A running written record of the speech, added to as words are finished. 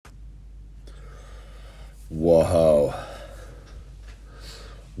Whoa.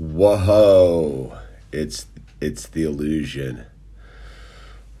 Whoa. It's the illusion.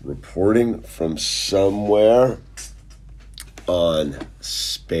 Reporting from somewhere on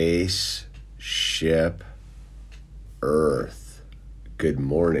spaceship Earth. Good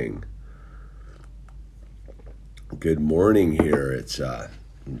morning. Good morning here. It's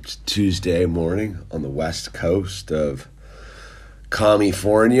Tuesday morning on the west coast of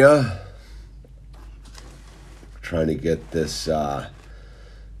California. Trying to get this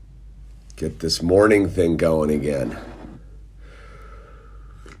morning thing going again.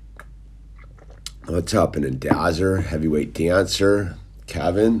 What's happening, Dazer? Heavyweight dancer,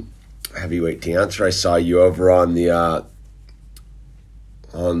 Kevin, heavyweight dancer. I saw you over on the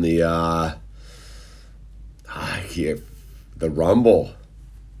Rumble.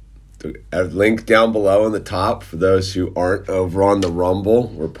 A link down below in the top for those who aren't over on the Rumble.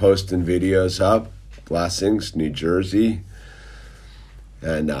 We're posting videos up. Blessings, New Jersey,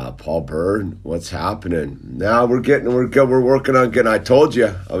 and Paul Bird. What's happening? Now we're working on getting. I told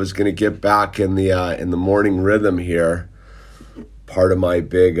you I was going to get back in the morning rhythm here. Part of my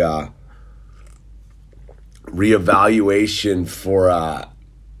big reevaluation for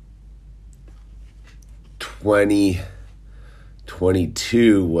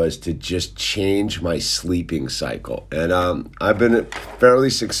 2022 was to just change my sleeping cycle. And I've been fairly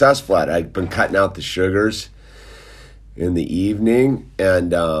successful at it. I've been cutting out the sugars in the evening.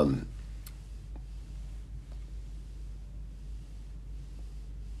 And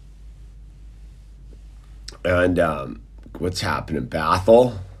what's happening,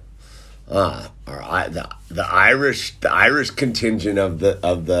 Bethel? The Irish contingent of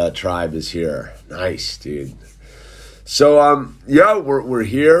the tribe is here. Nice, dude. So we're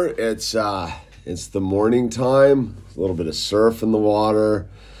here. It's the morning time. A little bit of surf in the water.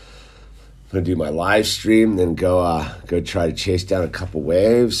 I'm gonna do my live stream, then go try to chase down a couple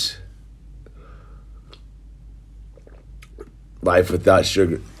waves. Life without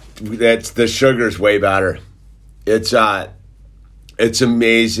sugar. The sugar's way better. It's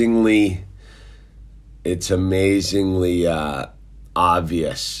amazingly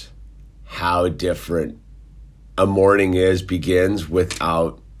obvious how different a morning begins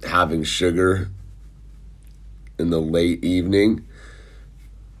without having sugar in the late evening,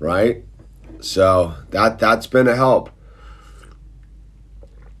 right? So that's been a help.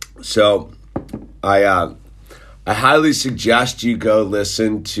 So I highly suggest you go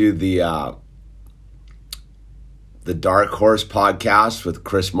listen to the Dark Horse podcast with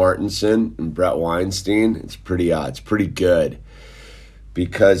Chris Martenson and Brett Weinstein. It's pretty good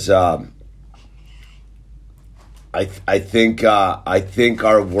because I think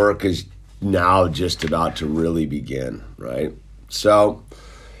our work is now just about to really begin, right? So,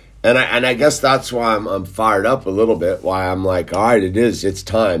 and I guess that's why I'm fired up a little bit. Why I'm like, all right, it's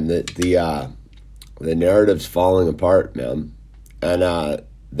time that the narrative's falling apart, man, and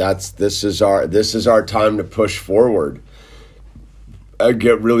this is our time to push forward.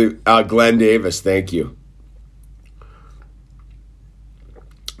 Glenn Davis, thank you.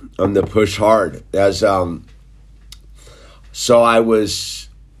 On the push hard So I was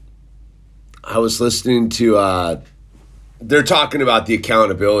listening to they're talking about the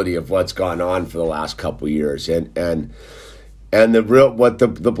accountability of what's gone on for the last couple of years and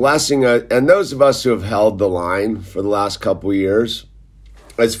the blessing and those of us who have held the line for the last couple of years.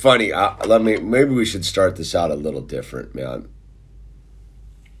 It's funny. Maybe we should start this out a little different, man.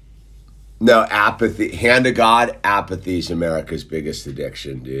 No, apathy. Hand to God, apathy is America's biggest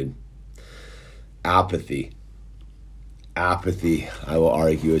addiction, dude. Apathy, I will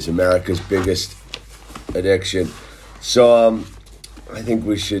argue, is America's biggest addiction. So I think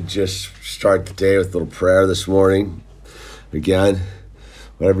we should just start the day with a little prayer this morning. Again,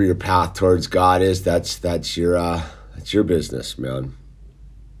 whatever your path towards God is, that's your business, man.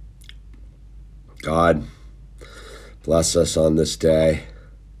 God, bless us on this day.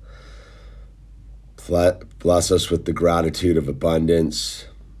 Bless us with the gratitude of abundance.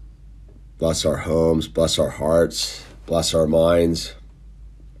 Bless our homes, bless our hearts, bless our minds.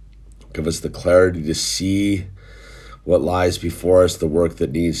 Give us the clarity to see what lies before us, the work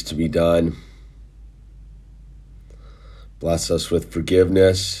that needs to be done. Bless us with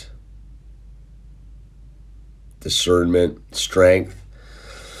forgiveness, discernment, strength.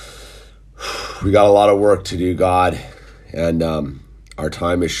 We got a lot of work to do, God, and our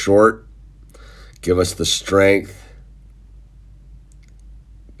time is short. Give us the strength.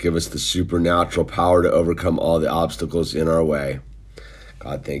 Give us the supernatural power to overcome all the obstacles in our way.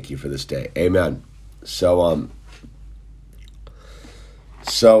 God, thank you for this day. Amen. So,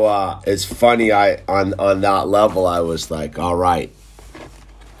 So it's funny. On that level, I was like, all right.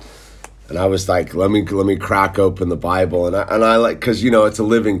 And I was like, let me crack open the Bible, and I like, because it's a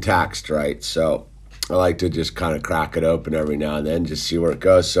living text, right? So I like to just kind of crack it open every now and then, just see where it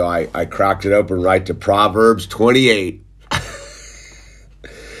goes. So I cracked it open right to Proverbs 28.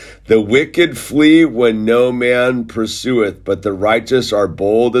 The wicked flee when no man pursueth, but the righteous are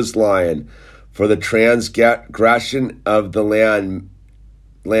bold as lion. For the transgression of the land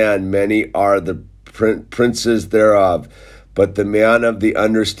many are the princes thereof. But the man of the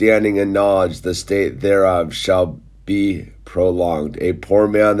understanding and knowledge, the state thereof shall be prolonged. A poor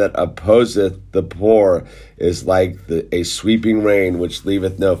man that opposeth the poor is like a sweeping rain, which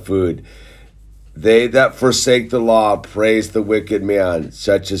leaveth no food. They that forsake the law praise the wicked man,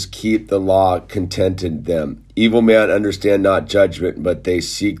 such as keep the law contented them. Evil man understand not judgment, but they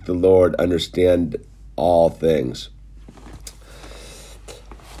seek the Lord, understand all things.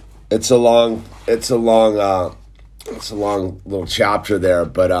 It's a long little chapter there,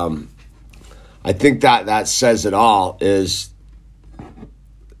 but I think that says it all. Is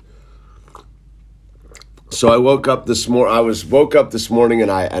so I woke up this morning,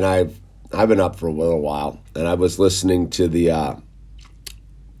 and I've been up for a little while, and I was listening to the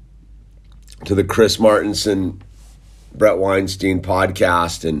Chris Martenson, Brett Weinstein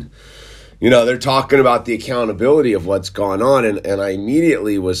podcast, and they're talking about the accountability of what's gone on, and I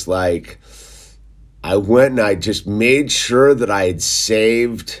immediately was like, I went and I just made sure that I had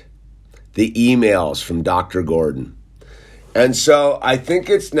saved the emails from Dr. Gordon. And so I think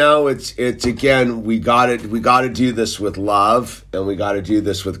it's again, we got to do this with love, and we got to do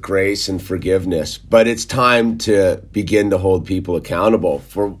this with grace and forgiveness. But it's time to begin to hold people accountable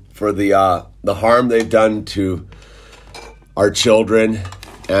for the harm they've done to our children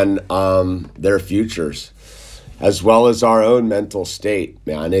and their futures, as well as our own mental state,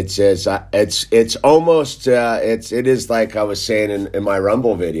 man. It is like I was saying in my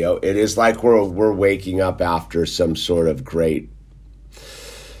Rumble video. It is like we're waking up after some sort of great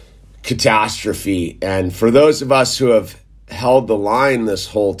catastrophe. And for those of us who have held the line this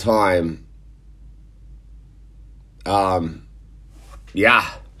whole time, don't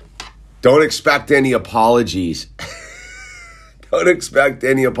expect any apologies. Don't expect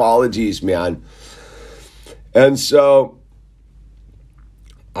any apologies, man. And so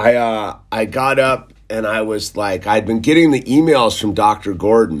I got up, and I was like, I'd been getting the emails from Dr.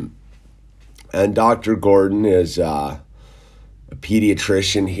 Gordon. And Dr. Gordon is a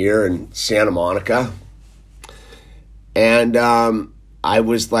pediatrician here in Santa Monica. And I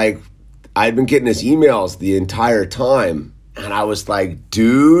was like, I'd been getting his emails the entire time. And I was like,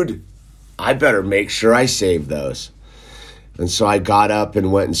 dude, I better make sure I save those. And so I got up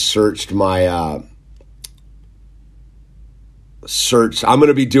and went and searched my I'm going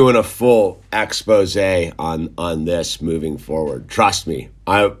to be doing a full expose on this moving forward. Trust me.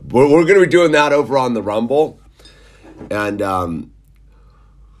 We're going to be doing that over on the Rumble. And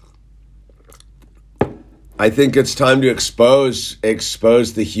I think it's time to expose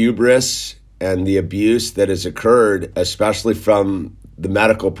the hubris and the abuse that has occurred, especially from the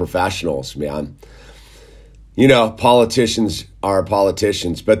medical professionals, man. Politicians are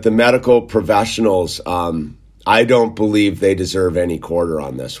politicians, but the medical professionals, I don't believe they deserve any quarter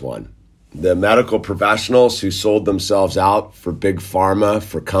on this one. The medical professionals who sold themselves out for big pharma,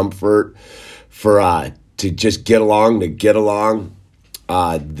 for comfort, to just get along,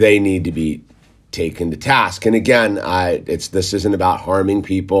 they need to be taken to task. And again, this isn't about harming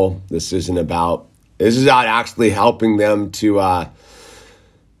people. This is about actually helping them to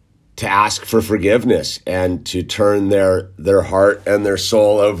ask for forgiveness and to turn their heart and their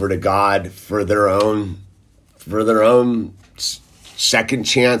soul over to God for their own second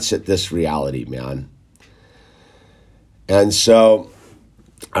chance at this reality, man. And so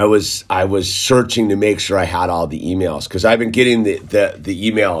I was searching to make sure I had all the emails, because I've been getting the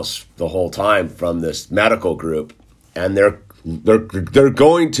emails the whole time from this medical group, and they're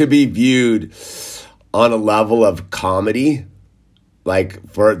going to be viewed on a level of comedy. Like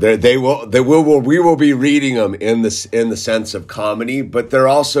we will be reading them in the sense of comedy, but they're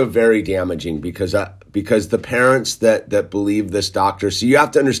also very damaging because the parents that believe this doctor. So you have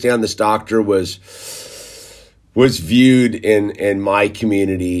to understand, this doctor was viewed in my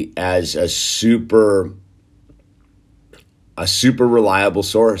community as a super reliable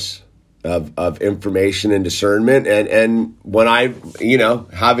source of information and discernment. And when I,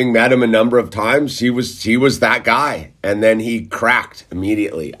 having met him a number of times, he was that guy. And then he cracked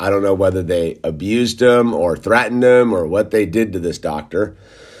immediately. I don't know whether they abused him or threatened him or what they did to this doctor.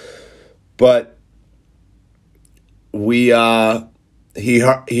 But we he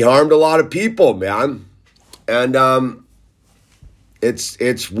harmed a lot of people, man. And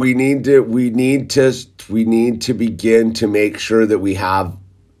we need to begin to make sure that we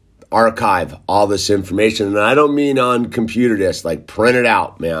archive all this information. And I don't mean on computer disks, like print it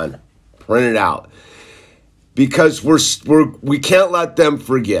out, man. Print it out. Because we can't let them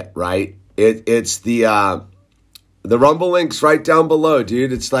forget, right? It's the Rumble link's right down below,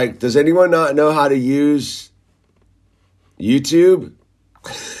 dude. It's like, does anyone not know how to use YouTube?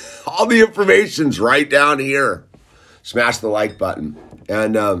 All the information's right down here. Smash the like button.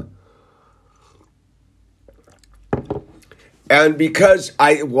 And because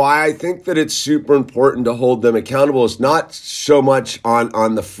why I think that it's super important to hold them accountable is not so much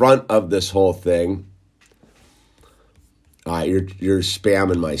on the front of this whole thing. You're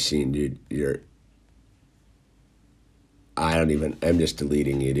spamming my scene, dude. I'm just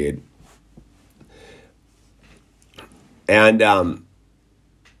deleting you, dude. And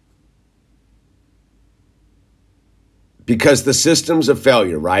because the system's a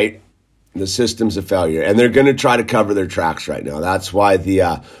failure, right? The system's a failure. And they're going to try to cover their tracks right now. That's why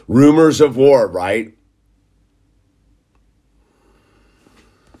the rumors of war, right?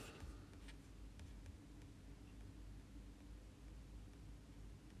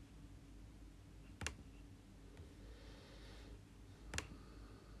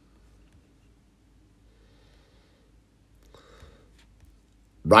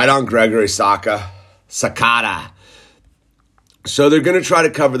 Right on, Gregory Sakata. So they're going to try to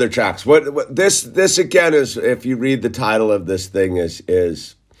cover their tracks. What this again is, if you read the title of this thing, is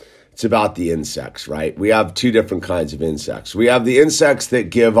it's about the insects, right? We have two different kinds of insects. We have the insects that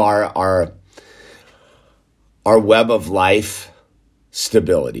give our web of life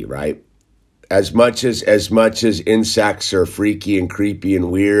stability, right? As much as insects are freaky and creepy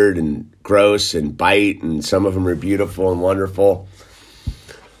and weird and gross and bite, and some of them are beautiful and wonderful,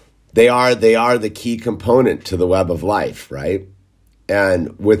 They are the key component to the web of life, right?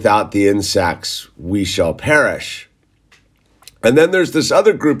 And without the insects, we shall perish. And then there's this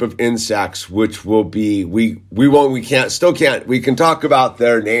other group of insects, which will be, we can talk about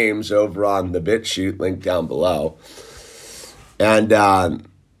their names over on the BitChute link down below. And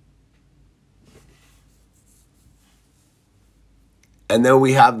then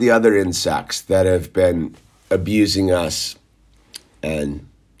we have the other insects that have been abusing us and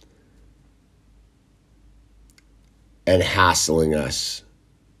hassling us,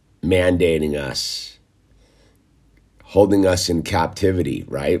 mandating us, holding us in captivity,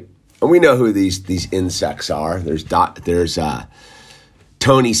 right? And we know who these insects are. There's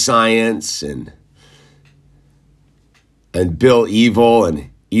Tony Science and Bill Evil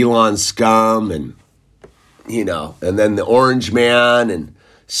and Elon Scum and then the Orange Man and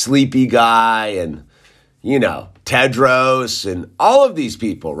Sleepy Guy and Tedros and all of these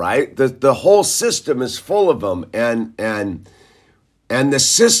people, right? The whole system is full of them, and the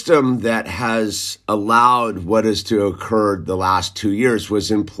system that has allowed what is to occur the last 2 years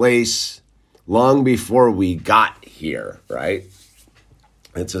was in place long before we got here, right?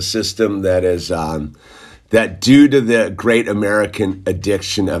 It's a system that is that, due to the great American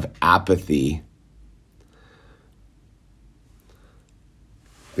addiction of apathy,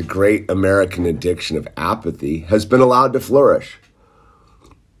 the great American addiction of apathy has been allowed to flourish.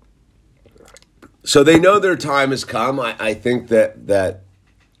 So they know their time has come. I think that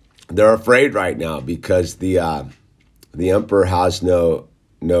they're afraid right now because the emperor has no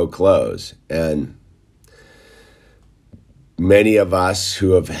clothes, and many of us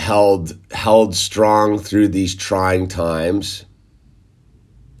who have held strong through these trying times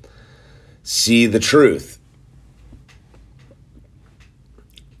see the truth.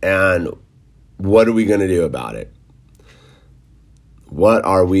 And what are we going to do about it? What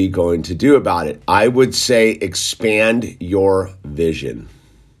are we going to do about it? I would say expand your vision.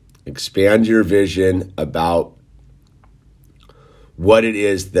 Expand your vision about what it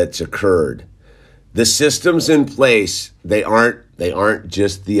is that's occurred. The systems in place, they aren't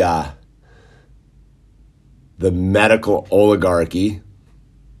just the medical oligarchy.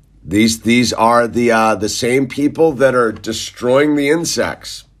 These are the same people that are destroying the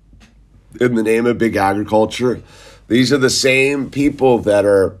insects in the name of big agriculture. These are the same people that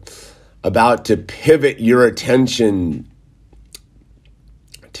are about to pivot your attention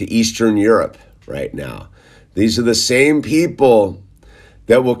to Eastern Europe right now. These are the same people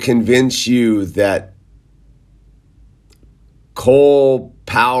that will convince you that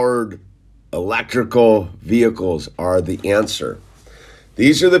coal-powered electrical vehicles are the answer.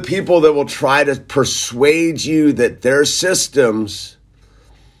 These are the people that will try to persuade you that their systems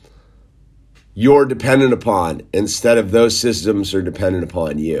you're dependent upon instead of those systems are dependent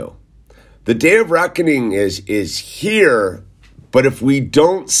upon you. The day of reckoning is here, but if we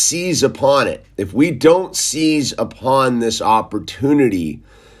don't seize upon it, if we don't seize upon this opportunity,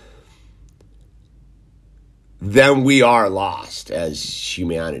 then we are lost as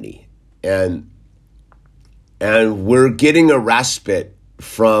humanity. And we're getting a respite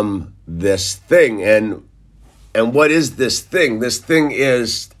from this thing. And what is this thing? This thing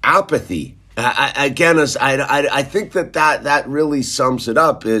is apathy. I think that really sums it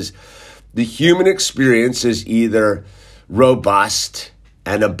up. Is the human experience is either robust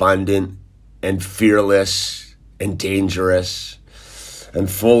and abundant and fearless and dangerous and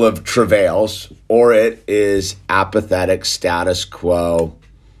full of travails, or it is apathetic, status quo,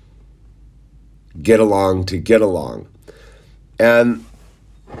 get along to get along. And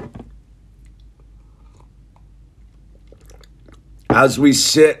as we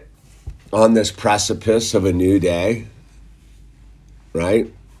sit on this precipice of a new day,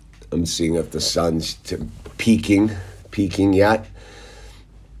 right? I'm seeing if the sun's peaking yet.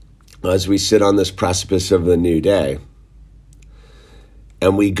 As we sit on this precipice of the new day,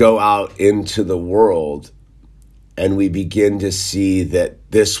 and we go out into the world and we begin to see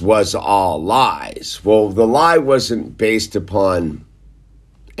that this was all lies. Well, the lie wasn't based upon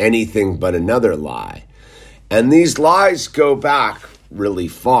anything but another lie. And these lies go back really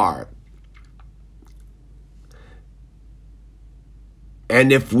far.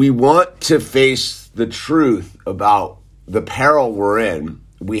 And if we want to face the truth about the peril we're in,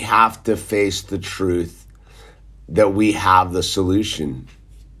 we have to face the truth that we have the solution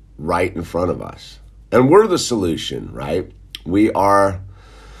right in front of us. And we're the solution, right? We are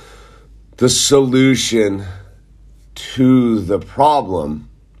the solution to the problem.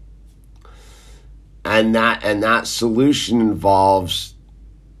 And that solution involves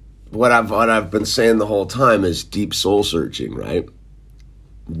what I've been saying the whole time is deep soul searching, right?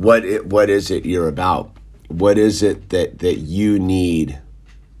 What is it you're about? What is it that you need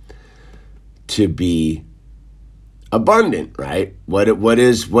to be abundant, right? What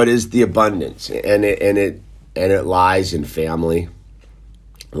is the abundance? And it lies in family,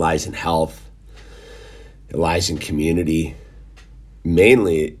 it lies in health, it lies in community.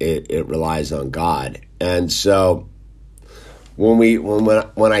 Mainly it relies on God. And so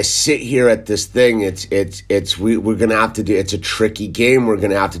when I sit here at this thing, we're gonna have to do. It's a tricky game we're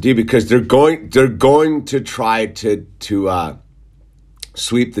gonna have to do because they're going to try to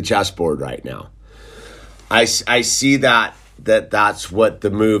sweep the chessboard right now. I see that's what the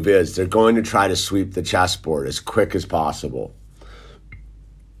move is. They're going to try to sweep the chessboard as quick as possible.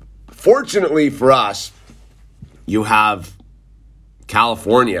 Fortunately for us, you have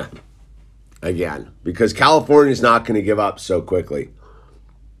California again, because California is not going to give up so quickly.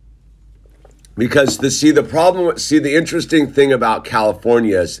 Because the interesting thing about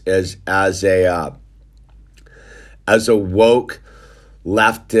California is as a woke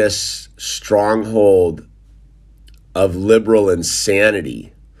leftist stronghold of liberal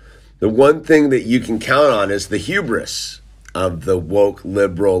insanity, the one thing that you can count on is the hubris of the woke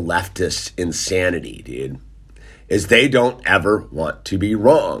liberal leftist insanity, dude, is they don't ever want to be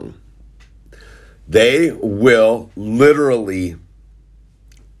wrong. They will literally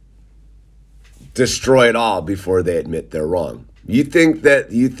destroy it all before they admit they're wrong. You think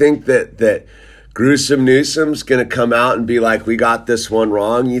that Gruesome Newsom's going to come out and be like, we got this one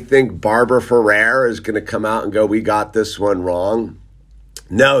wrong? You think Barbara Ferrer is going to come out and go, we got this one wrong?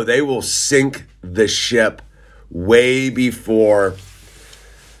 No, they will sink the ship way before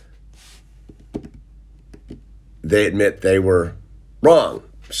they admit they were wrong.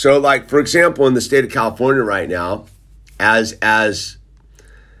 So, like, for example, in the state of California right now, as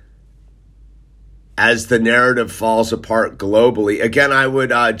the narrative falls apart globally. Again,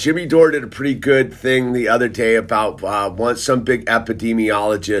 Jimmy Dore did a pretty good thing the other day about some big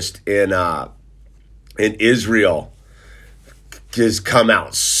epidemiologist in Israel has come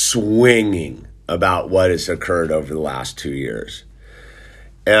out swinging about what has occurred over the last 2 years.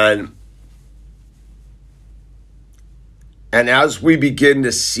 And as we begin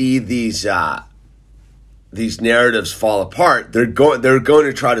to see these narratives fall apart, they're going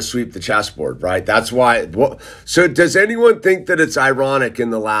to try to sweep the chessboard, right? That's why. So does anyone think that it's ironic in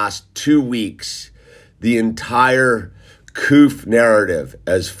the last 2 weeks, the entire COOF narrative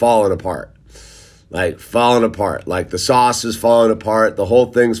has fallen apart? Like the sauce is falling apart. The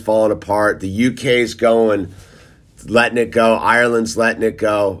whole thing's falling apart. The UK's letting it go. Ireland's letting it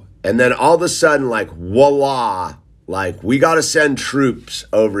go. And then all of a sudden, like, voila, like, we got to send troops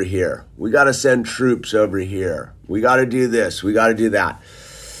over here. We got to send troops over here. We got to do this. We got to do that.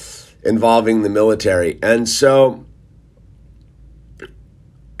 involving the military. And so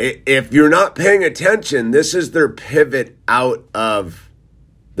if you're not paying attention, this is their pivot out of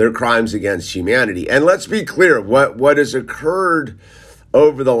their crimes against humanity. And let's be clear, what has occurred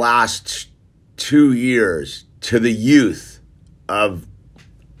over the last 2 years to the youth of,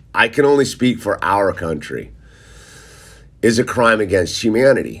 I can only speak for our country, is a crime against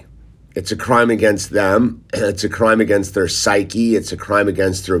humanity. It's a crime against them. It's a crime against their psyche. It's a crime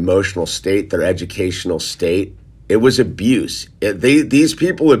against their emotional state, their educational state. It was abuse. These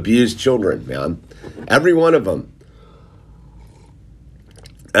people abused children, man. Every one of them.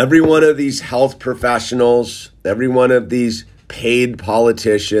 Every one of these health professionals, every one of these paid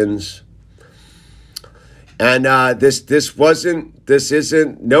politicians. And this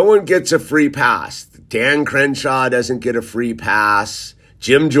isn't, no one gets a free pass. Dan Crenshaw doesn't get a free pass.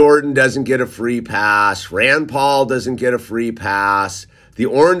 Jim Jordan doesn't get a free pass. Rand Paul doesn't get a free pass. The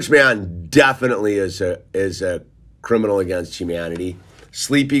Orange Man definitely is a criminal against humanity.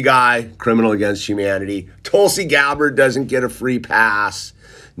 Sleepy Guy, criminal against humanity. Tulsi Gabbard doesn't get a free pass.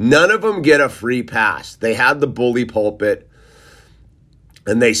 None of them get a free pass. They had the bully pulpit,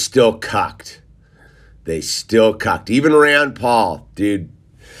 and they still cucked. Even Rand Paul, dude,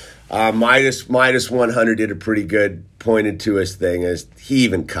 minus 100 did a pretty good pointed to us thing, as he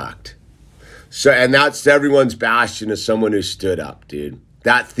even cucked. So, and that's everyone's bastion as someone who stood up, dude.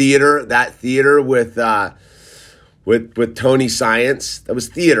 That theater with Tony Science, that was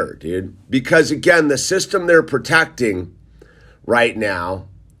theater, dude. Because again, the system they're protecting right now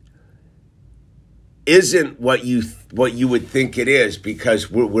isn't what you would think it is, because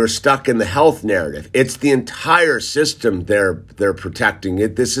we're stuck in the health narrative. It's the entire system they're protecting.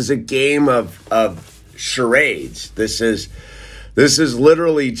 This is a game of charades. This is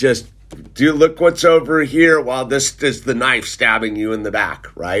literally just, dude, look what's over here while this is the knife stabbing you in the back,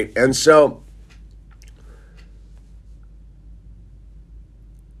 right? And so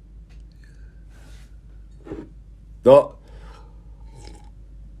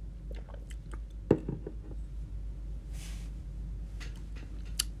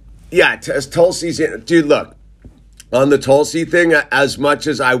as Tulsi's in, dude, look, on the Tulsi thing, as much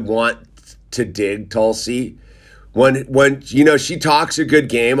as I want to dig Tulsi, when you know, she talks a good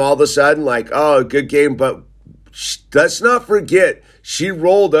game all of a sudden, like, oh, a good game, but let's not forget, she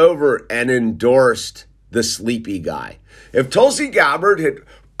rolled over and endorsed the Sleepy Guy. If Tulsi Gabbard had,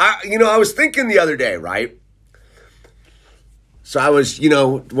 I was thinking the other day, right? So I was,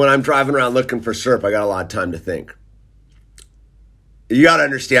 when I'm driving around looking for syrup, I got a lot of time to think. You got to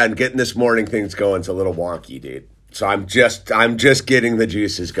understand, getting this morning things going is a little wonky, dude. So I'm just getting the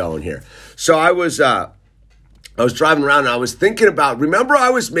juices going here. So I was driving around and I was thinking about, remember I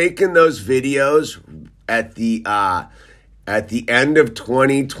was making those videos at the end of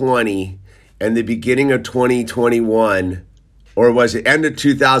 2020 and the beginning of 2021, or was it end of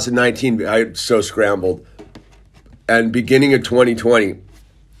 2019? I'm so scrambled. And beginning of 2020,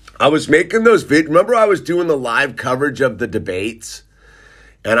 I was making those videos. Remember I was doing the live coverage of the debates?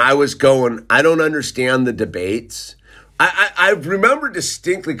 And I was going, I don't understand the debates. I remember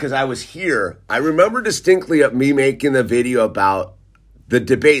distinctly, because I was here, I remember distinctly of me making the video about the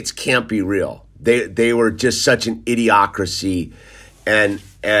debates can't be real. They were just such an idiocracy, and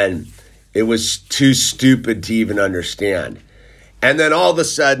it was too stupid to even understand. And then all of a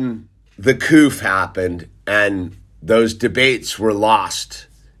sudden, the coup happened, and those debates were lost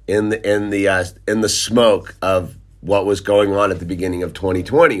in the smoke of what was going on at the beginning of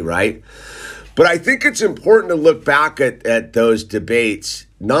 2020, right? But I think it's important to look back at those debates,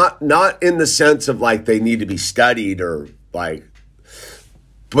 not in the sense of like they need to be studied or like,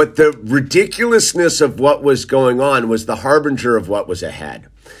 but the ridiculousness of what was going on was the harbinger of what was ahead.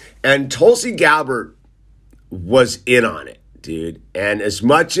 And Tulsi Gabbard was in on it, dude. And as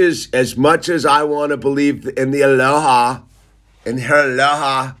much as I want to believe in her aloha,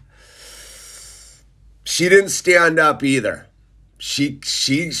 she didn't stand up either. She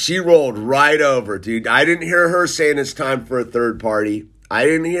rolled right over, dude. I didn't hear her saying it's time for a third party. I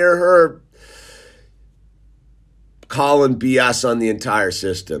didn't hear her calling BS on the entire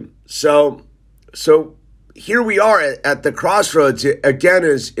system. So here we are at the crossroads again.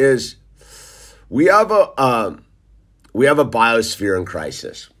 Is we have a biosphere in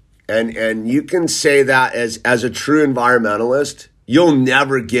crisis, and you can say that as a true environmentalist. You'll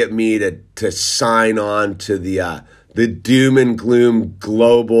never get me to sign on to the doom and gloom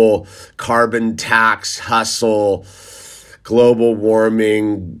global carbon tax hustle, global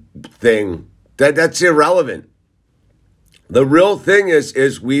warming thing. That's irrelevant. The real thing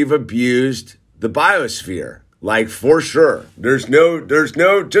is we've abused the biosphere. Like, for sure. There's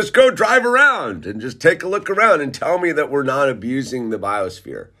no, just go drive around and just take a look around and tell me that we're not abusing the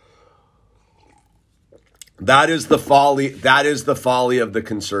biosphere. That is the folly of the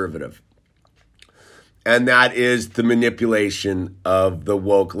conservative. And that is the manipulation of the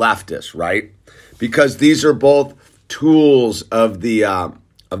woke leftists, right? Because these are both tools of the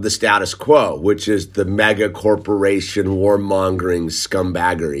status quo, which is the mega corporation warmongering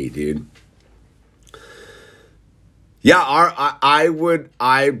scumbaggery, dude. Yeah, I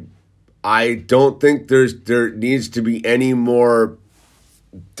don't think there needs to be any more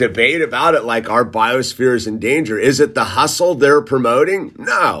debate about it. Like, our biosphere is in danger. Is it the hustle they're promoting?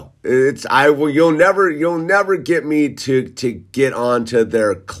 No, you'll never get me to get onto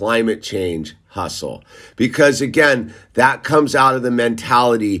their climate change hustle, because again, that comes out of the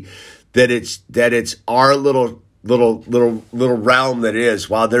mentality that it's our little realm that is,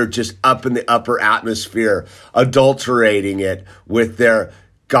 while they're just up in the upper atmosphere adulterating it with their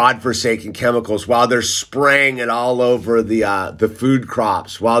godforsaken chemicals, while they're spraying it all over the food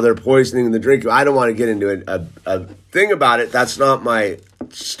crops, while they're poisoning the drink. I don't want to get into a thing about it. That's not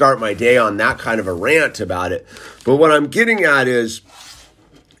start my day on that kind of a rant about it. But what I'm getting at is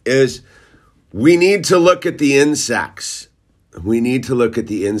we need to look at the insects. We need to look at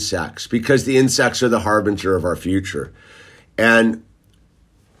the insects, because the insects are the harbinger of our future. And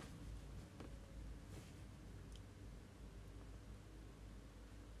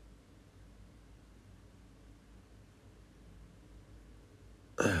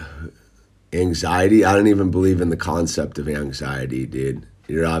anxiety, I don't even believe in the concept of anxiety, dude.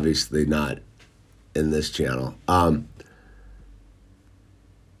 You're obviously not in this channel.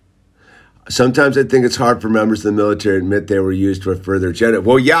 Sometimes I think it's hard for members of the military to admit they were used for a further agenda.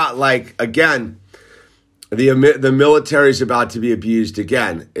 Well, yeah, like, again, the military is about to be abused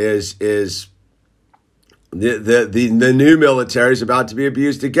again. Is the new military is about to be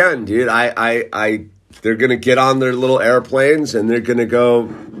abused again, dude. They're gonna get on their little airplanes and they're gonna go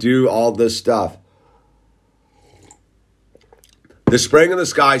do all this stuff. The spraying in the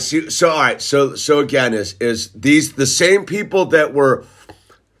sky. So all right. So again, is these the same people that were?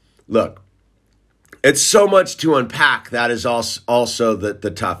 Look. It's so much to unpack. That is also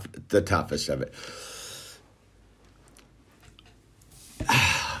the toughest of it.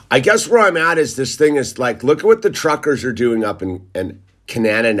 I guess where I'm at is this thing is like, look at what the truckers are doing up in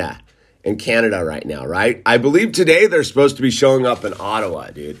Canada right now, right? I believe today they're supposed to be showing up in Ottawa,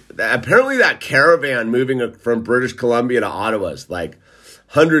 dude. Apparently that caravan moving from British Columbia to Ottawa is like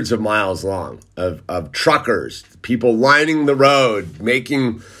hundreds of miles long of truckers, people lining the road,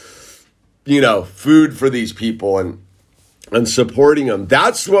 making food for these people and supporting them.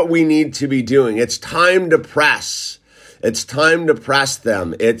 That's what we need to be doing. It's time to press. It's time to press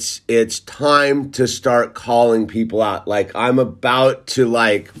them. It's time to start calling people out. Like, I'm about to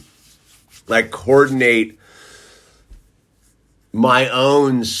like coordinate my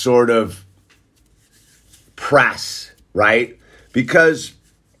own sort of press, right? Because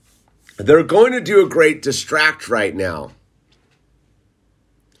they're going to do a great distract right now.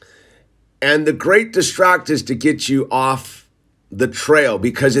 And the great distract is to get you off the trail,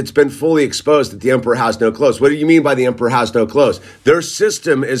 because it's been fully exposed that the emperor has no clothes. What do you mean by the emperor has no clothes? Their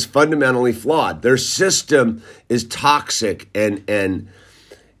system is fundamentally flawed. Their system is toxic and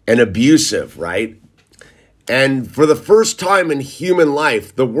abusive, right? And for the first time in human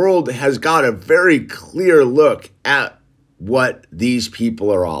life, the world has got a very clear look at what these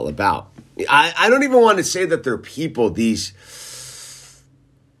people are all about. I don't even want to say that they're people, these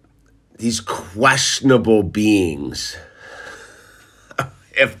questionable beings.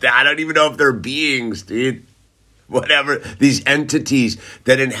 I don't even know if they're beings, dude. Whatever. These entities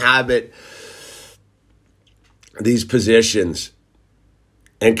that inhabit these positions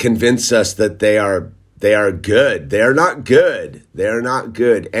and convince us that they are good. They are not good. They are not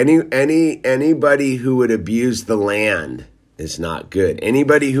good. Anybody who would abuse the land is not good.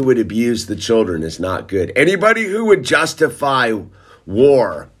 Anybody who would abuse the children is not good. Anybody who would justify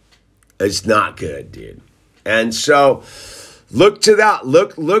war is not good, dude. And so look to that.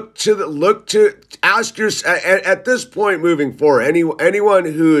 Look to ask yourself at this point moving forward. Anyone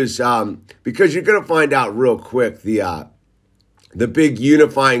who is because you're going to find out real quick the big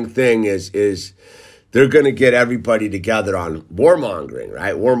unifying thing is they're going to get everybody together on warmongering,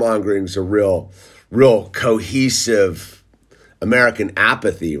 right? Warmongering is a real cohesive American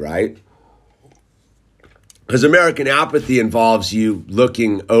apathy, right? Because American apathy involves you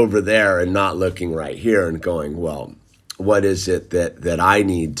looking over there and not looking right here and going, well, what is it that I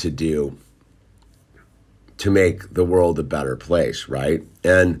need to do to make the world a better place, right?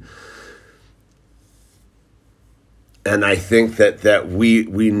 And And I think that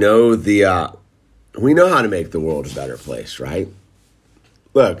we know we know how to make the world a better place, right?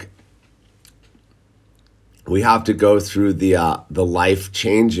 Look, we have to go through the life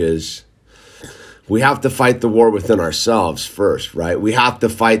changes. We have to fight the war within ourselves first, right? We have to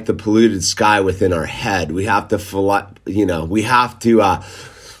fight the polluted sky within our head. We have to,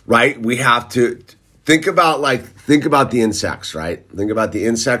 right? We have to think about the insects, right? Think about the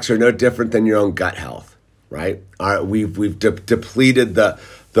insects are no different than your own gut health, right? We've depleted the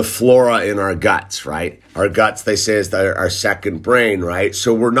flora in our guts, right? Our guts, they say, is our second brain, right?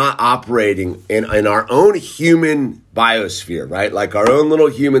 So we're not operating in our own human biosphere, right? Like our own little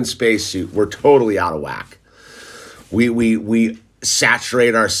human spacesuit. We're totally out of whack. We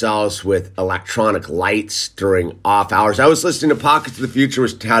saturate ourselves with electronic lights during off hours. I was listening to Pockets of the Future,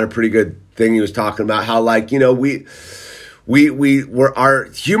 which had a pretty good thing. He was talking about how, like, we're our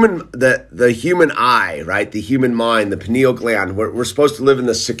human, the human eye, right? The human mind, the pineal gland. We're supposed to live in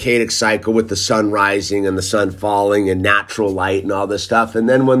the circadian cycle with the sun rising and the sun falling and natural light and all this stuff. And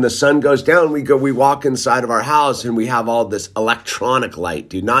then when the sun goes down, we walk inside of our house and we have all this electronic light,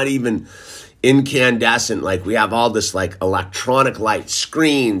 dude, not even incandescent. Like, we have all this like electronic light,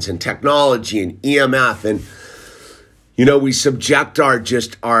 screens and technology and EMF. And, we subject our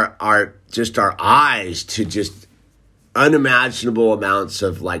eyes to just unimaginable amounts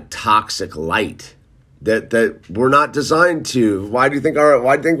of like toxic light that we're not designed to. Why do you think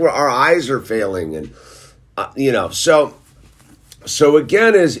our eyes are failing? And so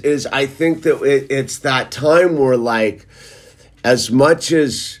again is I think that it's that time where, like, as much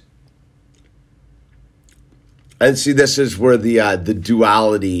as, and see, this is where the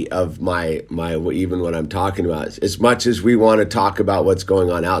duality of my even what I'm talking about is, as much as we want to talk about what's going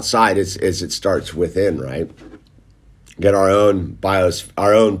on outside, is it starts within, right? Get our own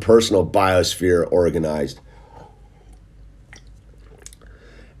personal biosphere organized,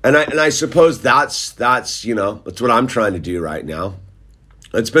 and I suppose that's what I'm trying to do right now.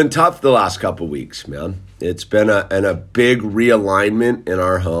 It's been tough the last couple weeks, man. It's been a big realignment in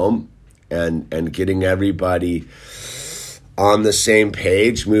our home, and getting everybody on the same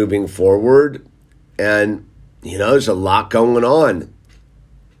page moving forward, and there's a lot going on,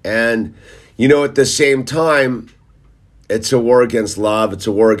 and at the same time, it's a war against love. It's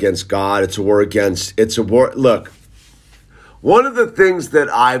a war against God. It's a war. Look, one of the things that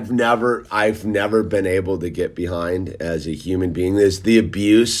I've never been able to get behind as a human being is the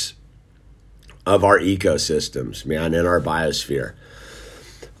abuse of our ecosystems, man, in our biosphere.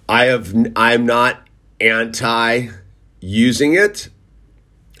 I'm not anti using it,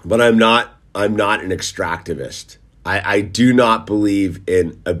 but I'm not an extractivist. I do not believe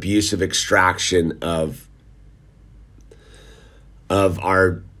in abusive extraction of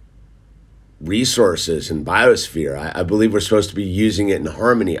our resources and biosphere. I believe we're supposed to be using it in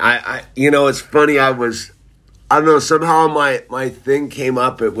harmony. It's funny. I don't know, somehow my thing came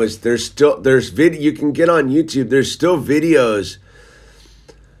up. There's video you can get on YouTube. There's still videos.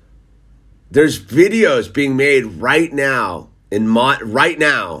 There's videos being made right now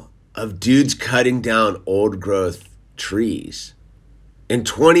of dudes cutting down old growth trees in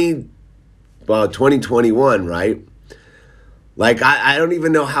 2021, right? Like, I don't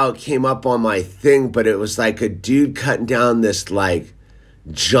even know how it came up on my thing, but it was like a dude cutting down this like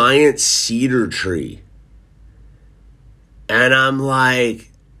giant cedar tree. And I'm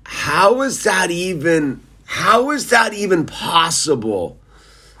like, how is that even possible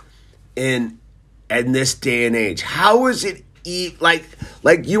in this day and age? How is it like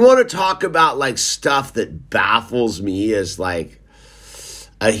you want to talk about like stuff that baffles me as like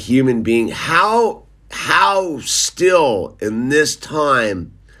a human being? How still in this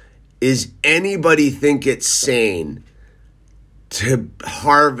time is anybody think it's sane to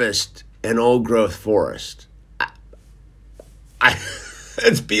harvest an old growth forest?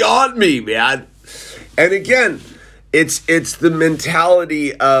 It's beyond me, man. And again, it's the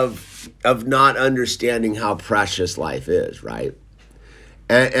mentality of not understanding how precious life is, right?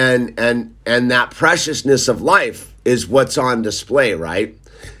 And that preciousness of life is what's on display, right?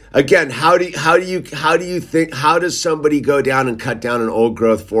 Again, how do you think, how does somebody go down and cut down an old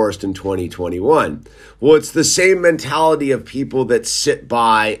growth forest in 2021? Well, it's the same mentality of people that sit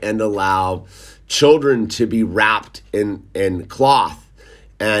by and allow children to be wrapped in cloth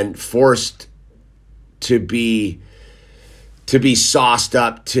and forced to be sauced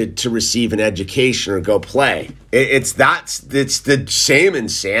up to receive an education or go play. It's the same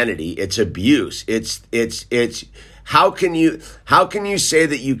insanity. It's abuse. It's how can you say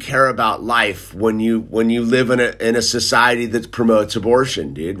that you care about life when you live in a society that promotes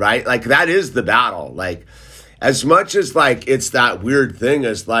abortion, dude? Right? Like, that is the battle. Like, as much as like it's that weird thing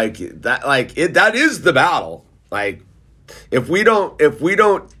as like that, like it, that is the battle. Like if we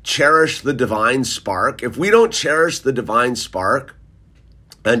don't cherish the divine spark,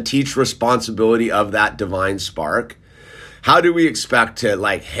 and teach responsibility of that divine spark, how do we expect to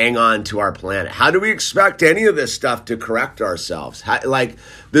like hang on to our planet? How do we expect any of this stuff to correct ourselves? How, like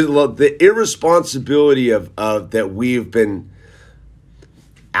the irresponsibility of that we've been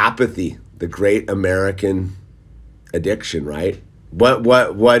apathy, the great American addiction, right?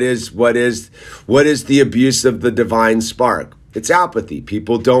 What is the abuse of the divine spark? It's apathy.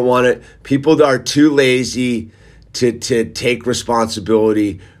 People don't want it. People are too lazy to take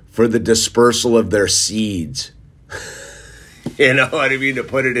responsibility for the dispersal of their seeds. You know what I mean? To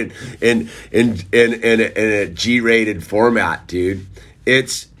put it in a G-rated format, dude.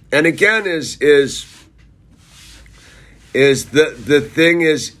 It's, and again is the thing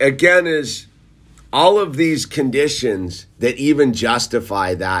is all of these conditions that even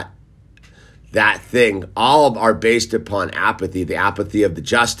justify that thing, all are based upon apathy. The apathy of the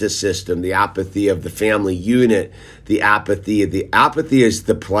justice system, the apathy of the family unit, the apathy is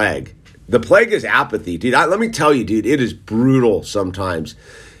the plague. The plague is apathy, dude. Let me tell you, dude, it is brutal sometimes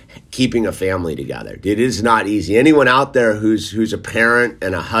keeping a family together. It is not easy. Anyone out there who's a parent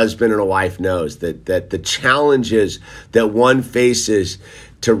and a husband and a wife knows that the challenges that one faces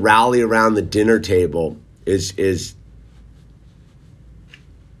to rally around the dinner table is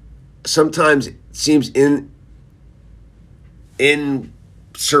sometimes seems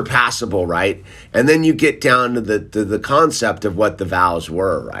insurpassable, right? And then you get down to the concept of what the vows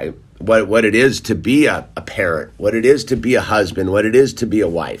were, right? What it is to be a parent, what it is to be a husband, what it is to be a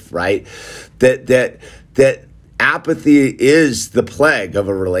wife, right? That apathy is the plague of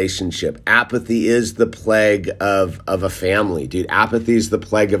a relationship. Apathy is the plague of a family, dude. Apathy is the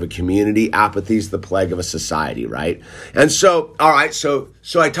plague of a community. Apathy is the plague of a society, right? And so, all right, so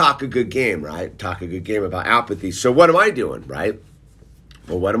I talk a good game, right? Talk a good game about apathy. So what am I doing, right?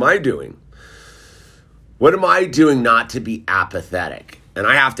 Well, what am I doing? What am I doing not to be apathetic? And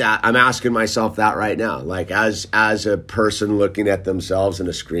I'm asking myself that right now, like as a person looking at themselves in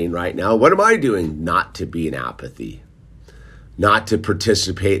a screen right now, what am I doing not to be in apathy? Not to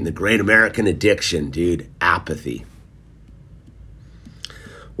participate in the great American addiction, dude, apathy.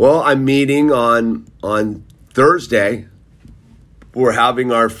 Well, I'm meeting on Thursday. We're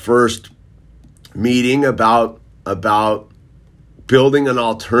having our first meeting about building an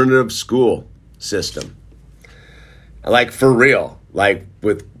alternative school system. Like for real. Like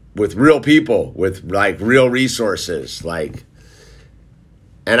with real people, with like real resources, like,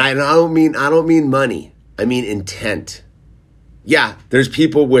 and I don't mean money. I mean intent. Yeah, there's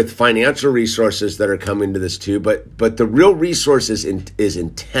people with financial resources that are coming to this too, but the real resource is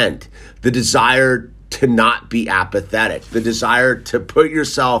intent, the desire to not be apathetic, the desire to put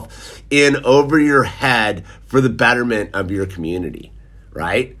yourself in over your head for the betterment of your community,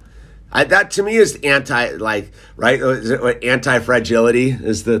 right? That to me is anti-fragility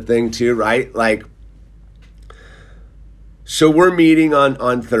is the thing too, right? Like, so we're meeting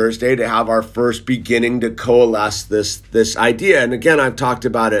on Thursday to have our first beginning to coalesce this idea. And again, I've talked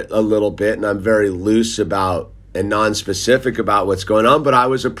about it a little bit, and I'm very loose about and non-specific about what's going on. But I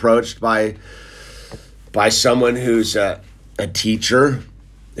was approached by someone who's a teacher,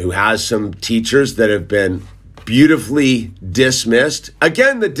 who has some teachers that have been beautifully dismissed.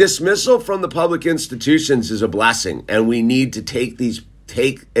 Again, the dismissal from the public institutions is a blessing, and we need to take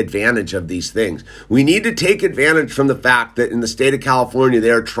advantage of these things. We need to take advantage from the fact that in the state of California,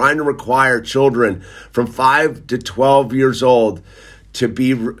 they are trying to require children from 5 to 12 years old to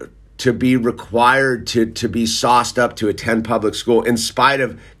be required to be sauced up to attend public school in spite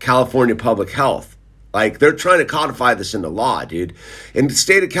of California public health. Like, they're trying to codify this into law, dude. In the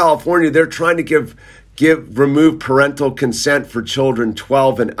state of California, they're trying to remove parental consent for children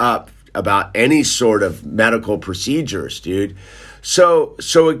 12 and up about any sort of medical procedures, dude. So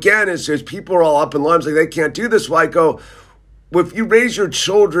again, as people are all up in arms, like they can't do this. Well, I go, well, if you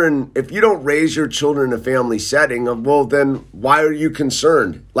don't raise your children in a family setting, well, then why are you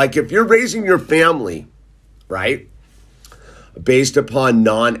concerned? Like, if you're raising your family, right, based upon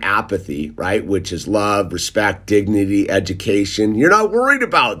non-apathy, right, which is love, respect, dignity, education, you're not worried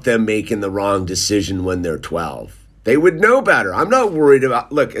about them making the wrong decision when they're 12. They would know better. I'm not worried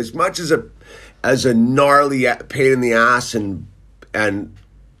about, look, as much as a gnarly pain in the ass and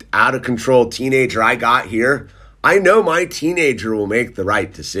out of control teenager I got here, I know my teenager will make the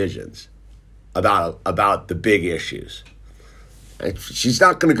right decisions about the big issues. She's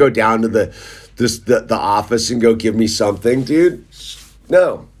not going to go down to the office and go give me something, dude.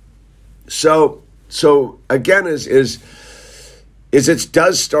 No. So so again, it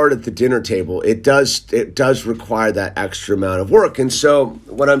does start at the dinner table. It does require that extra amount of work. And so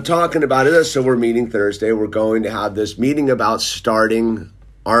what I'm talking about is, so we're meeting Thursday. We're going to have this meeting about starting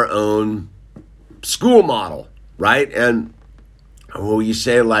our own school model, right? And well, you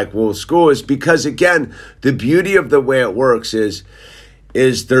say like, well, school is, because again, the beauty of the way it works is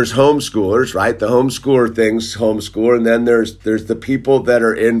there's homeschoolers, right? The homeschooler things homeschool, and then there's the people that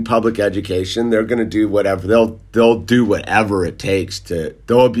are in public education. They're going to do whatever. They'll do whatever it takes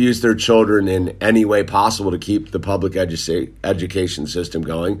they'll abuse their children in any way possible to keep the public education system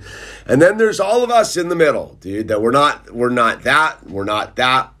going. And then there's all of us in the middle, dude, that we're not that,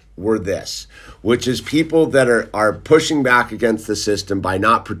 we're this, which is people that are pushing back against the system by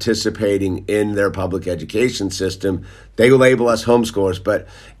not participating in their public education system. They label us homeschoolers, but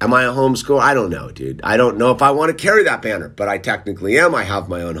am I a homeschooler? I don't know, dude. I don't know if I want to carry that banner, but I technically am. I have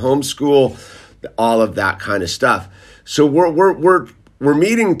my own homeschool, all of that kind of stuff. So we're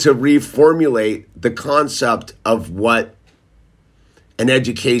meeting to reformulate the concept of what an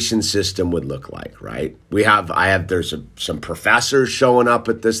education system would look like, right? There's some professors showing up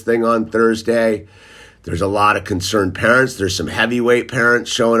at this thing on Thursday. There's a lot of concerned parents. There's some heavyweight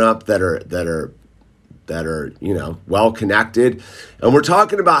parents showing up that are well connected, and we're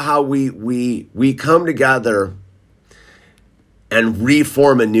talking about how we come together and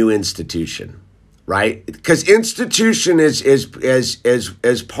reform a new institution, right? Because institution is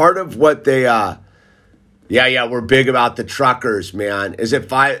part of what they. Yeah, we're big about the truckers, man. Is it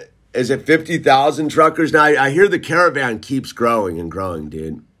 50,000 truckers now? I hear the caravan keeps growing and growing,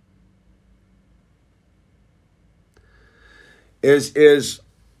 dude. Is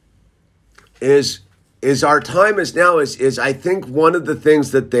our time is now is I think one of the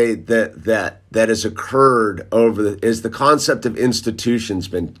things that has occurred is the concept of institutions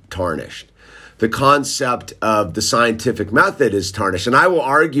been tarnished. The concept of the scientific method is tarnished. And I will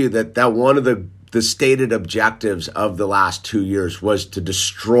argue that one of the stated objectives of the last 2 years was to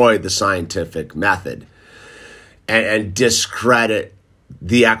destroy the scientific method and discredit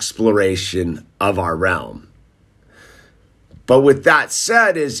the exploration of our realm. But with that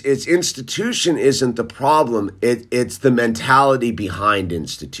said, is institution isn't the problem. It's the mentality behind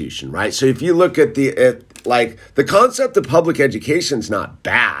institution, right? So if you look at the concept of public education is not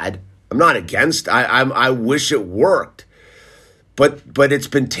bad. I'm not against. I wish it worked. But it's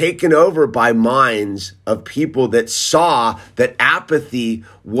been taken over by minds of people that saw that apathy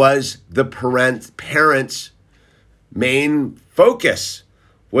was the parents' main focus,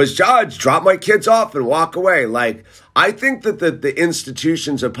 was judge, drop my kids off and walk away. Like, I think that the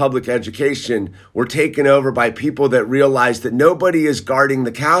institutions of public education were taken over by people that realized that nobody is guarding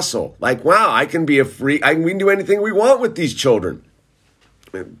the castle. Like, wow, we can do anything we want with these children.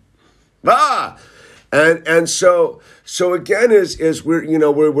 And so again is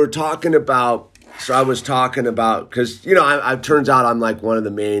we're talking about. So I was talking about, because it turns out I'm like one of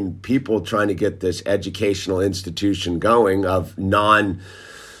the main people trying to get this educational institution going of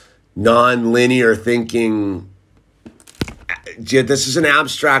non-linear thinking. This is an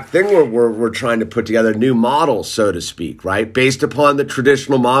abstract thing where we're trying to put together new models, so to speak, right? Based upon the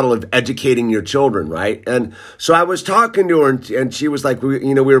traditional model of educating your children, right? And so I was talking to her, and she was like,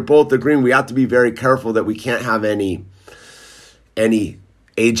 we were both agreeing we have to be very careful that we can't have any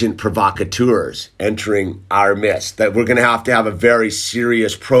agent provocateurs entering our midst, that we're going to have a very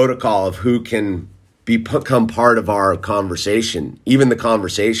serious protocol of who can become part of our conversation, even the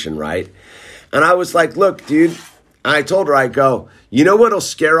conversation, right? And I was like, look, dude, I told her, I go, you know what'll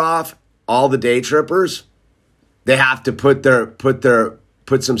scare off all the day trippers? They have to put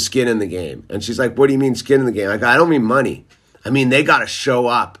some skin in the game. And she's like, what do you mean skin in the game? I go, I don't mean money. I mean, they got to show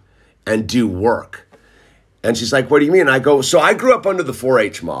up and do work. And she's like, what do you mean? I go, so I grew up under the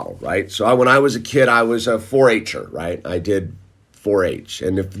 4-H model, right? So when I was a kid, I was a 4-H'er, right? I did 4-H.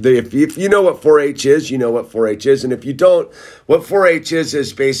 And if you know what 4-H is, you know what 4-H is. And if you don't, what 4-H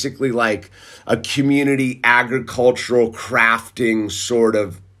is basically like a community agricultural crafting sort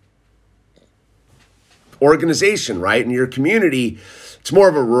of organization, right? In your community, it's more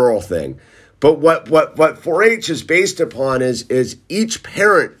of a rural thing. But what 4-H is based upon is each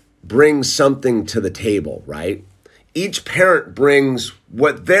parent brings something to the table, right? Each parent brings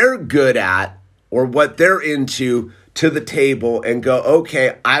what they're good at or what they're into to the table and go,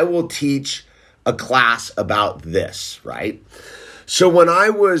 okay, I will teach a class about this, right? So when I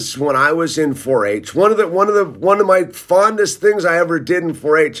was in 4-H, one of my fondest things I ever did in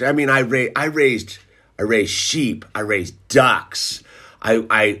 4-H, I mean, I raised sheep, I raised ducks,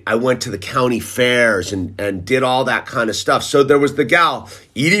 I went to the county fairs and did all that kind of stuff. So there was the gal,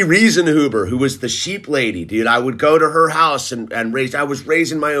 Edie Riesenhuber, who was the sheep lady, dude. I would go to her house and I was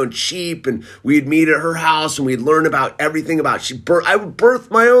raising my own sheep, and we'd meet at her house and we'd learn about everything about sheep. I would birth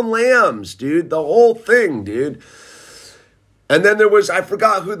my own lambs, dude, the whole thing, dude. And then there was, I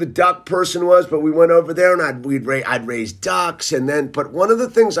forgot who the duck person was, but we went over there and I'd raise ducks. But one of the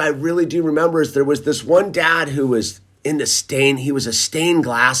things I really do remember is there was this one dad who was he was a stained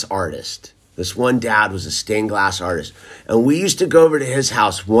glass artist. This one dad was a stained glass artist. And we used to go over to his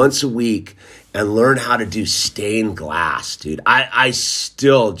house once a week and learn how to do stained glass, dude. I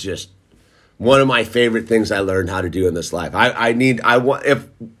still just, one of my favorite things I learned how to do in this life. If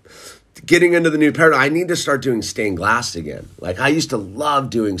getting into the new paradigm, I need to start doing stained glass again. Like, I used to love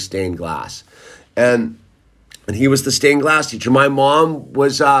doing stained glass. And he was the stained glass teacher. My mom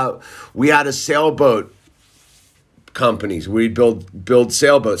was, we had a sailboat companies. We'd build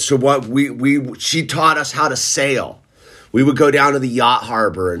sailboats. So she taught us how to sail. We would go down to the yacht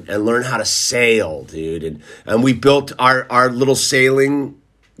harbor and learn how to sail, dude. And we built our little sailing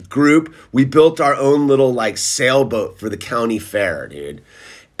group. We built our own little like sailboat for the county fair, dude.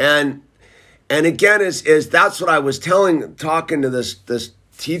 And again, is that's what I was talking to this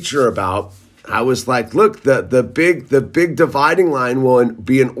teacher about. I was like, look, the big dividing line will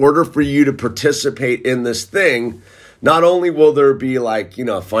be, in order for you to participate in this thing, not only will there be like,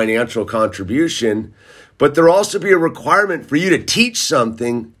 financial contribution, but there'll also be a requirement for you to teach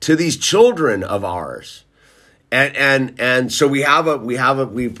something to these children of ours. And so we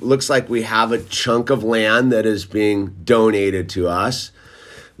looks like we have a chunk of land that is being donated to us.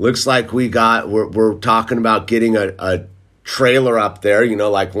 Looks like we're talking about getting a trailer up there,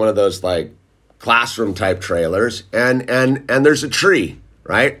 like one of those like classroom type trailers, and there's a tree,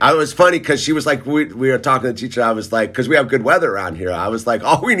 right? I was funny because she was like, we were talking to the teacher. I was like, because we have good weather around here. I was like,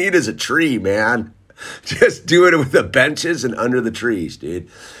 all we need is a tree, man. Just do it with the benches and under the trees, dude.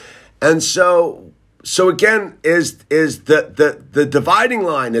 And so again, is the dividing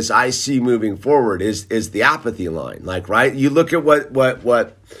line, as I see moving forward, is the apathy line. Like, right? You look at what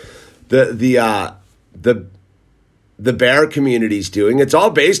the bear community is doing. It's all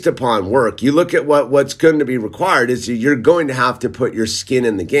based upon work. You look at what's going to be required is you're going to have to put your skin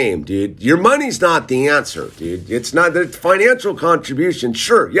in the game, dude. Your money's not the answer, dude. It's not the financial contribution.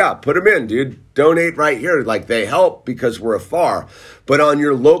 Sure, yeah, put them in, dude. Donate right here. Like, they help because we're afar. But on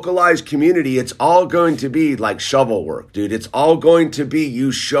your localized community, it's all going to be like shovel work, dude. It's all going to be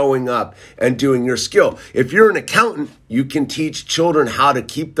you showing up and doing your skill. If you're an accountant, you can teach children how to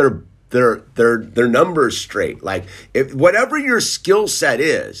keep their numbers straight. Like, whatever your skill set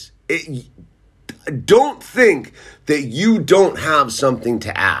is, don't think that you don't have something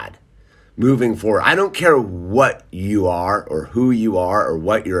to add moving forward. I don't care what you are or who you are or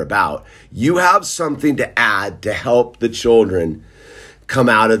what you're about. You have something to add to help the children come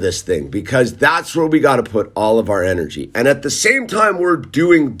out of this thing, because that's where we got to put all of our energy. And at the same time we're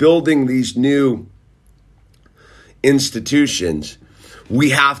building these new institutions,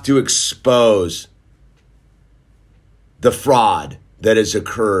 we have to expose the fraud that has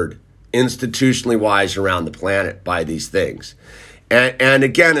occurred institutionally wise around the planet by these things. And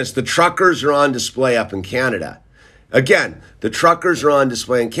again, as the truckers are on display up in Canada, again, the truckers are on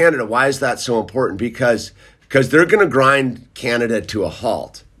display in Canada. Why is that so important? Because they're going to grind Canada to a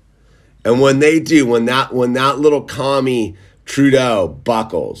halt. And when they do, when that little commie Trudeau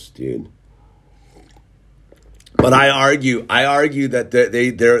buckles, dude. But I argue that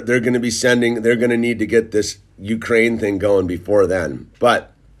they're going to be they're going to need to get this Ukraine thing going before then.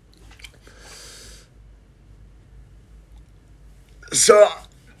 But so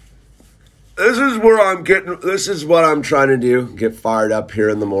this is what I'm trying to do. Get fired up here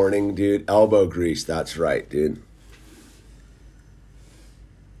in the morning, dude. Elbow grease. That's right, dude.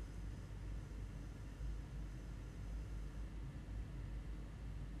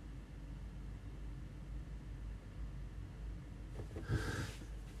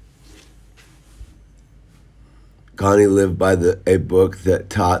 Connie lived by a book that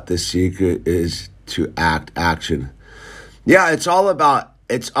taught the secret is to action. Yeah, it's all about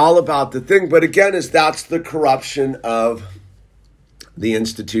the thing. But again, that's the corruption of the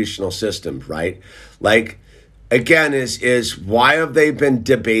institutional system, right? Like, again, is why have they been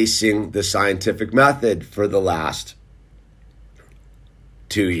debasing the scientific method for the last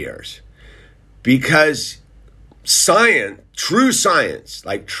 2 years? Because true science,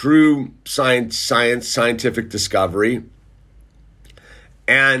 like true scientific discovery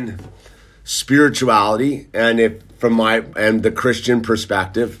and spirituality, and from the Christian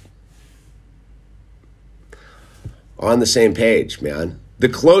perspective, on the same page, man. The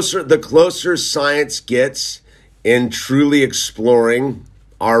closer science gets in truly exploring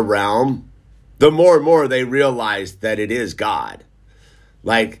our realm, the more and more they realize that it is God.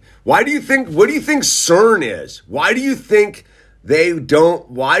 Like, what do you think CERN is? Why do you think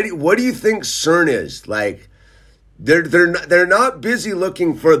what do you think CERN is? Like, they're not busy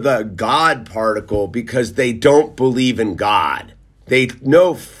looking for the God particle because they don't believe in God. They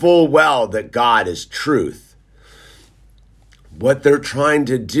know full well that God is truth. What they're trying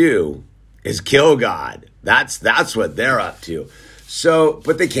to do is kill God. That's what they're up to. So,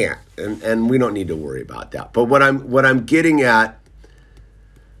 but they can't, and we don't need to worry about that. But what I'm getting at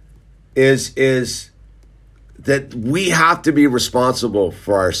is that we have to be responsible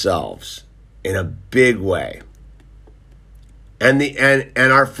for ourselves in a big way. And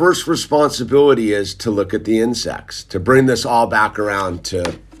our first responsibility is to look at the insects, to bring this all back around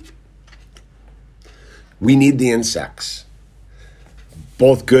to, we need the insects,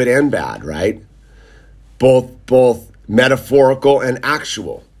 both good and bad, right? Both metaphorical and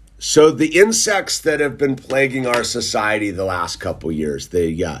actual. So the insects that have been plaguing our society the last couple years,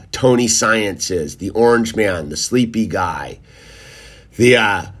 the Tony Sciences, the Orange Man, the Sleepy Guy,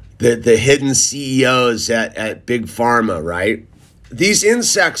 the hidden CEOs at Big Pharma, right? These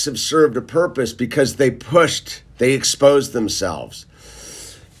insects have served a purpose because they exposed themselves.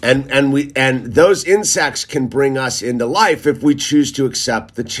 And those insects can bring us into life if we choose to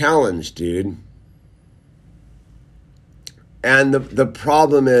accept the challenge, dude. And the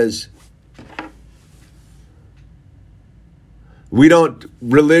problem is we're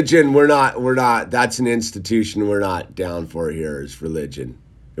not, that's an institution we're not down for here is religion.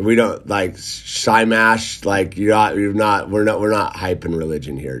 We don't like Shimash, like we're not hyping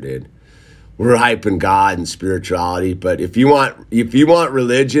religion here, dude. We're hyping God and spirituality. But if you want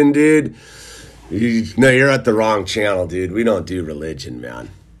religion, dude, you're at the wrong channel, dude. We don't do religion, man.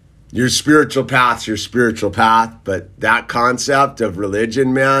 Your spiritual path's your spiritual path, but that concept of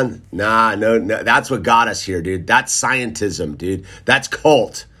religion, man, no, that's what got us here, dude. That's scientism, dude. That's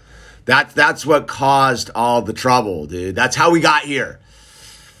cult. That's what caused all the trouble, dude. That's how we got here.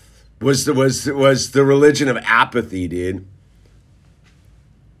 Was the religion of apathy, dude.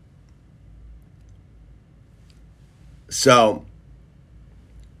 So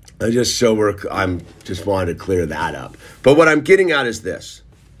I'm just wanted to clear that up. But what I'm getting at is this.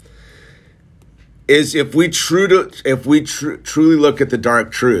 Is if we truly look at the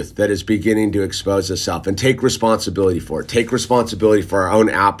dark truth that is beginning to expose itself and take responsibility for it, take responsibility for our own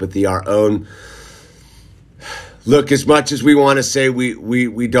apathy, our own look. As much as we want to say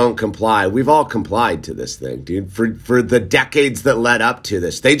we don't comply, we've all complied to this thing, dude. For the decades that led up to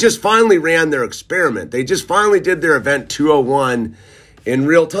this, they just finally ran their experiment. They just finally did their event 201 in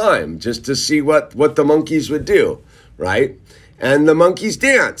real time, just to see what the monkeys would do, right? And the monkeys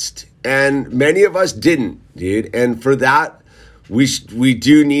danced. And many of us didn't, dude. And for that, we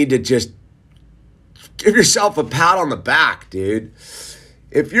do need to just give yourself a pat on the back, dude.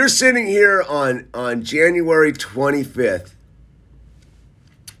 If you're sitting here on January 25th,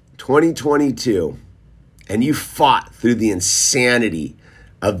 2022, and you fought through the insanity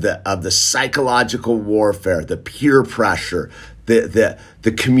of the psychological warfare, the peer pressure,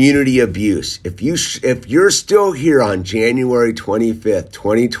 the community abuse. If you're still here on January 25th,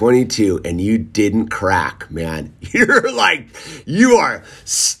 2022, and you didn't crack, man, you are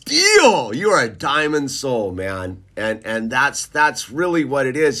steel. You are a diamond soul, man. And that's really what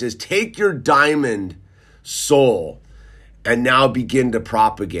it is take your diamond soul and now begin to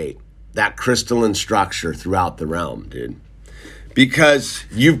propagate that crystalline structure throughout the realm, dude. Because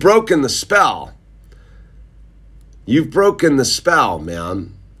you've broken the spell. You've broken the spell,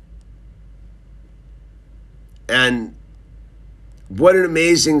 man. And what an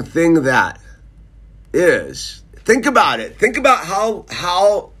amazing thing that is. Think about it. Think about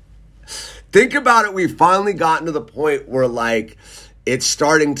think about it. We've finally gotten to the point where it's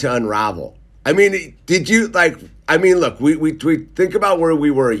starting to unravel. I mean, look, we think about where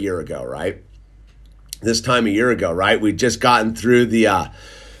we were a year ago, right? This time a year ago, right? We'd just gotten through the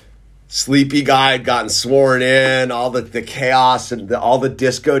Sleepy Guy, had gotten sworn in, all the chaos and all the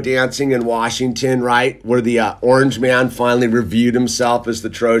disco dancing in Washington, right? Where the Orange Man finally revealed himself as the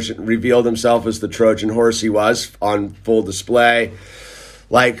Trojan horse he was on full display.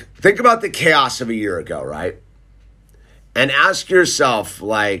 Think about the chaos of a year ago, right? And ask yourself,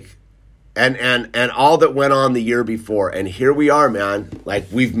 and all that went on the year before. And here we are, man.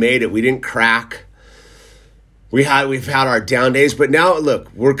 We've made it. We didn't crack. We've had our down days, but now look,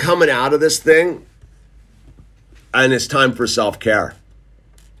 we're coming out of this thing, and it's time for self-care.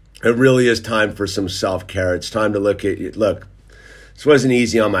 It really is time for some self-care. It's time to look, this wasn't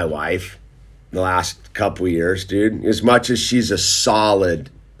easy on my wife the last couple of years, dude. As much as she's a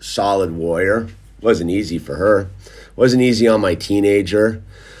solid warrior, it wasn't easy for her. It wasn't easy on my teenager.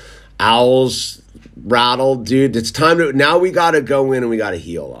 Owls rattled, dude. It's time to, now we got to go in and we got to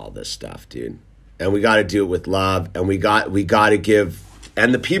heal all this stuff, dude. And we got to do it with love. And we got to give,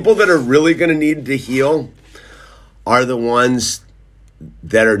 and the people that are really going to need to heal are the ones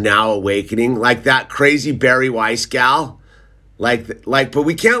that are now awakening, like that crazy Barry Weiss gal. But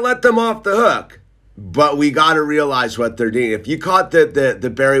we can't let them off the hook. But we got to realize what they're doing. If you caught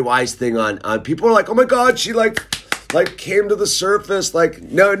the Barry Weiss thing on people are like, oh my God, she like came to the surface. Like,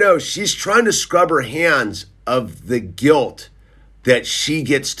 no, she's trying to scrub her hands of the guilt that she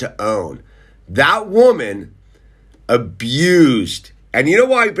gets to own. That woman abused. And you know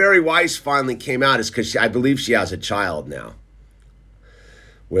why Barry Weiss finally came out is because I believe she has a child now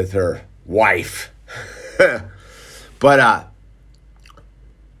with her wife. But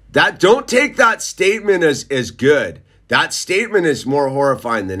that, don't take that statement as good. That statement is more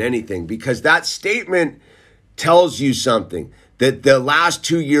horrifying than anything, because that statement tells you something, that the last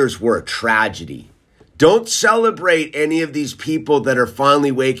 2 years were a tragedy. Don't celebrate any of these people that are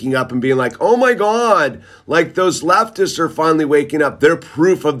finally waking up and being like, oh my God, like those leftists are finally waking up. They're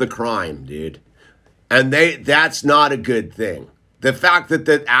proof of the crime, dude. And that's not a good thing. The fact that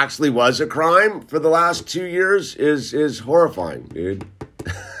that actually was a crime for the last 2 years is horrifying, dude.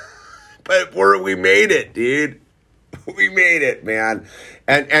 But we made it, dude. We made it, man.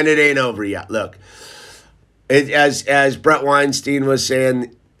 And it ain't over yet. Look, as Brett Weinstein was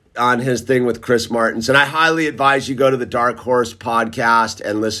saying on his thing with Chris Martenson, I highly advise you go to the Dark Horse podcast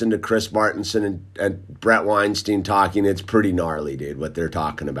and listen to Chris Martenson and Brett Weinstein talking. It's pretty gnarly, dude, what they're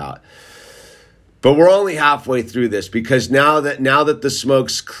talking about. But we're only halfway through this, because now that the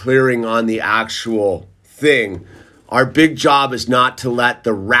smoke's clearing on the actual thing, our big job is not to let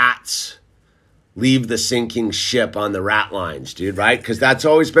the rats leave the sinking ship on the rat lines, dude, right? Because that's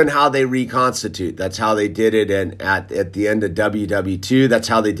always been how they reconstitute. That's how they did it at the end of WW2. That's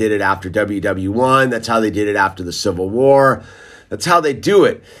how they did it after WW1. That's how they did it after the Civil War. That's how they do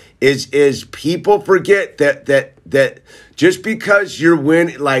it. Is people forget that just because you're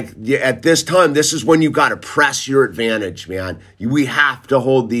winning, like at this time, this is when you got to press your advantage, man. We have to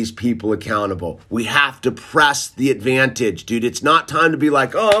hold these people accountable. We have to press the advantage, dude. It's not time to be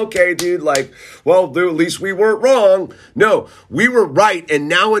like, oh, okay, dude, like, well, dude, at least we weren't wrong. No, we were right. And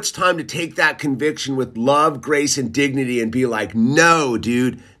now it's time to take that conviction with love, grace, and dignity and be like, no,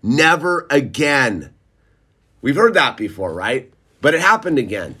 dude, never again. We've heard that before, right? But it happened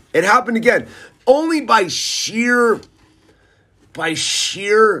again. It happened again. Only by sheer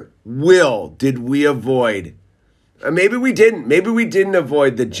will did we avoid. Maybe we didn't. Maybe we didn't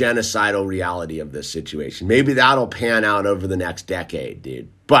avoid the genocidal reality of this situation. Maybe that'll pan out over the next decade, dude.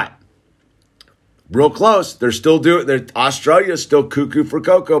 But real close. They're still doing. Australia's still cuckoo for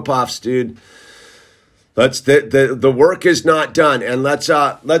Cocoa Puffs, dude. The work is not done. And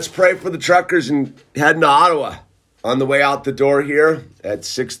let's pray for the truckers and heading to Ottawa. On the way out the door here at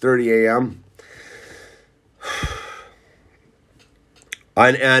 6:30 a.m.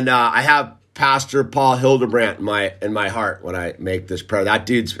 And I have Pastor Paul Hildebrandt in my heart when I make this prayer.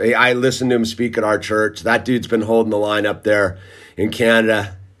 I listened to him speak at our church. That dude's been holding the line up there in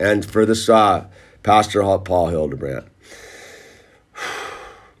Canada. And for this Pastor Paul Hildebrandt.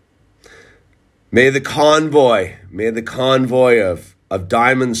 May the convoy of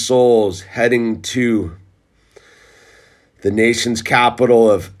diamond souls heading to the nation's capital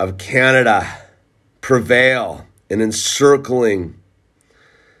of Canada prevail in encircling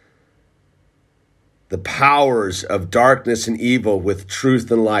the powers of darkness and evil with truth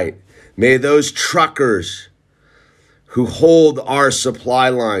and light. May those truckers who hold our supply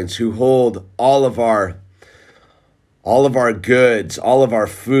lines, who hold all of our goods, all of our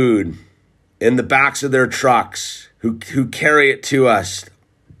food in the backs of their trucks, who carry it to us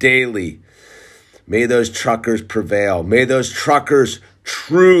daily, may those truckers prevail. May those truckers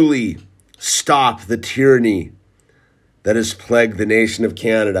truly stop the tyranny that has plagued the nation of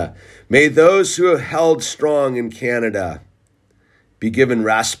Canada. May those who have held strong in Canada be given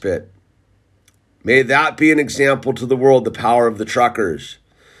respite. May that be an example to the world, the power of the truckers.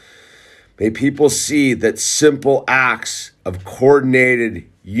 May people see that simple acts of coordinated,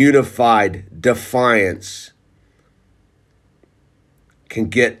 unified defiance can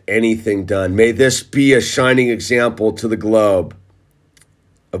get anything done. May this be a shining example to the globe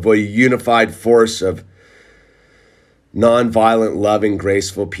of what a unified force of nonviolent, loving,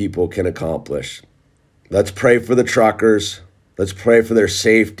 graceful people can accomplish. Let's pray for the truckers. Let's pray for their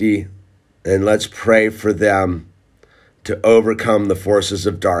safety, and let's pray for them to overcome the forces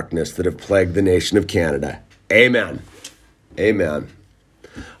of darkness that have plagued the nation of Canada. Amen. Amen.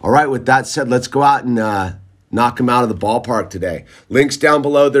 All right, with that said, let's go out and knock them out of the ballpark today. Links down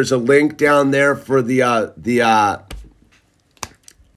below. There's a link down there for the